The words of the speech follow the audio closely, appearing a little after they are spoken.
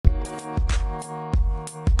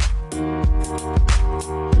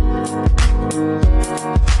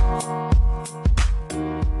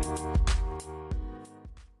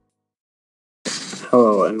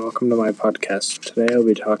welcome to my podcast. Today I'll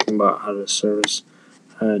be talking about how to service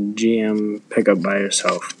a GM pickup by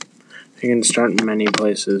yourself. You can start in many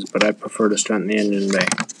places, but I prefer to start in the engine bay.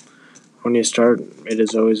 When you start, it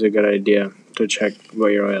is always a good idea to check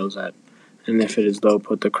what your oil is at, and if it is low,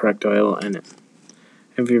 put the correct oil in it.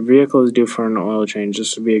 If your vehicle is due for an oil change,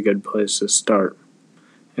 this would be a good place to start.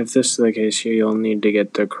 If this is the case, you'll need to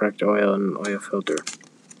get the correct oil and oil filter.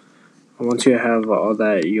 Once you have all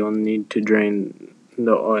that, you'll need to drain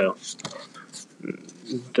the oil.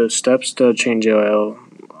 The steps to change the oil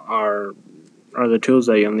are the tools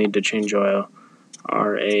that you'll need to change oil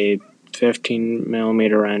are a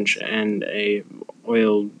 15mm wrench and a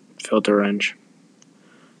oil filter wrench.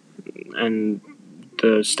 And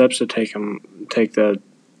the steps to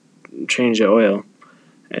change the oil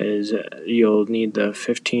is you'll need the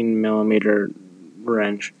 15mm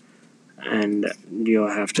wrench, and you'll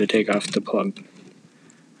have to take off the plug.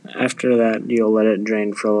 After that, you'll let it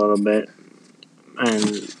drain for a little bit,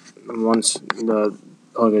 and once the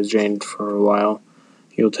plug is drained for a while,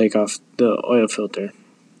 you'll take off the oil filter.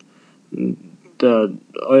 The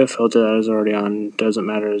oil filter that is already on doesn't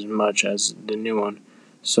matter as much as the new one,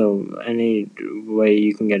 so any way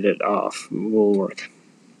you can get it off will work.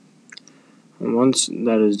 And once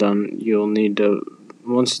that is done,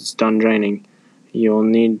 once it's done draining, you'll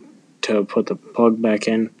need to put the plug back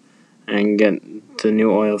in and get the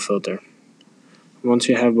new oil filter. Once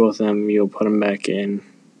you have both of them, you'll put them back in.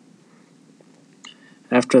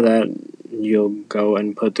 After that, you'll go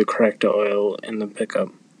and put the correct oil in the pickup,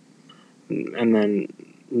 and then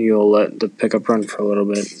you'll let the pickup run for a little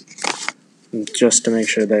bit just to make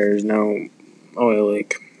sure there's no oil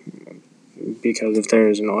leak, because if there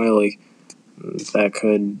is an oil leak, that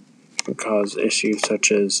could cause issues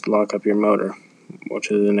such as lock up your motor,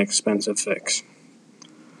 which is an expensive fix.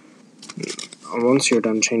 Once you're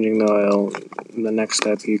done changing the oil, the next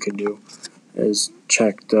step you could do is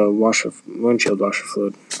check the windshield washer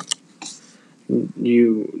fluid.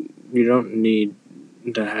 You don't need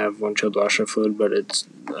to have windshield washer fluid, but it's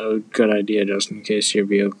a good idea just in case your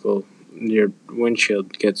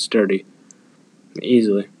windshield gets dirty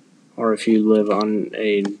easily, or if you live on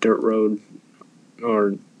a dirt road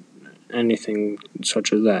or anything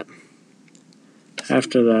such as that.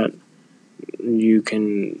 After that, you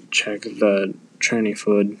can check the training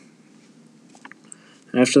fluid.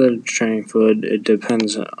 After the training fluid, it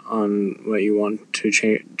depends on what you want to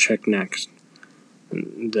check next.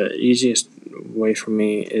 The easiest way for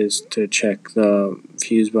me is to check the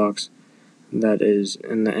fuse box that is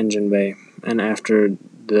in the engine bay, and after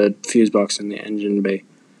the fuse box in the engine bay,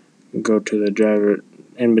 go to the driver,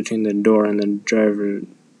 in between the door and the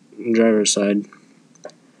driver's side,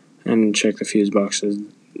 and check the fuse box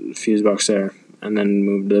there, and then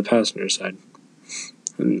move to the passenger side,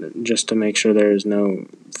 and just to make sure there is no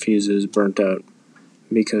fuses burnt out,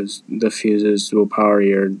 because the fuses will power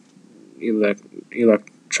your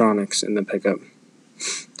electronics in the pickup.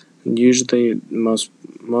 Usually, most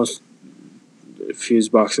fuse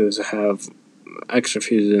boxes have extra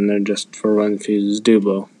fuses in there just for when fuses do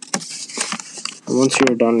blow. And once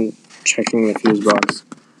you're done checking the fuse box,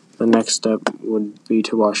 the next step would be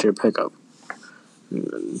to wash your pickup.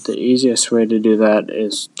 The easiest way to do that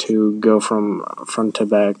is to go from front to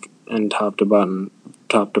back and top to bottom.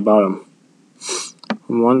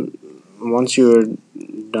 Once you're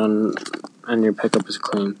done and your pickup is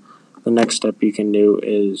clean, the next step you can do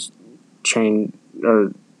is you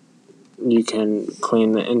can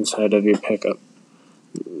clean the inside of your pickup.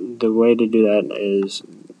 The way to do that is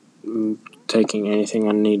taking anything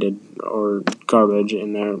unneeded or garbage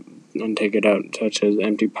in there and take it out, such as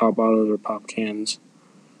empty pop bottles or pop cans,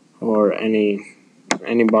 or any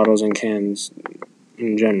bottles and cans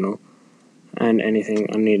in general, and anything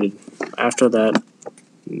unneeded. After that,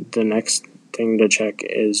 the next thing to check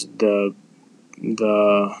is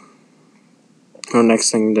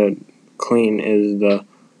next thing to clean is the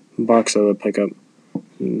box of the pickup.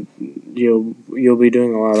 You'll be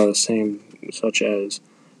doing a lot of the same, such as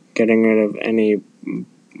getting rid of any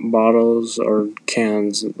bottles or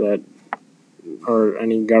cans or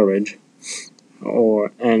any garbage,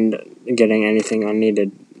 and getting anything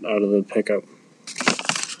unneeded out of the pickup.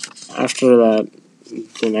 After that,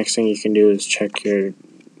 the next thing you can do is check your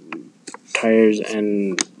tires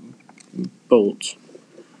and bolts.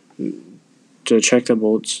 To check the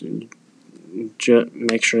bolts,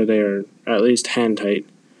 make sure they are at least hand tight,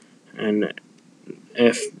 and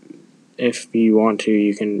if you want to,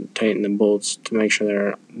 you can tighten the bolts to make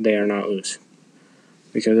sure they are not loose.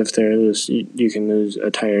 Because if they're loose, you can lose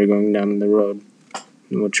a tire going down the road,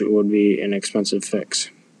 which would be an expensive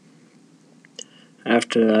fix.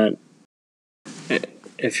 After that,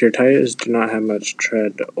 If your tires do not have much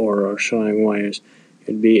tread or are showing wires,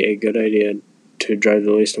 it'd be a good idea to drive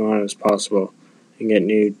the least amount as possible and get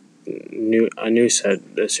a new set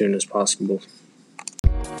as soon as possible.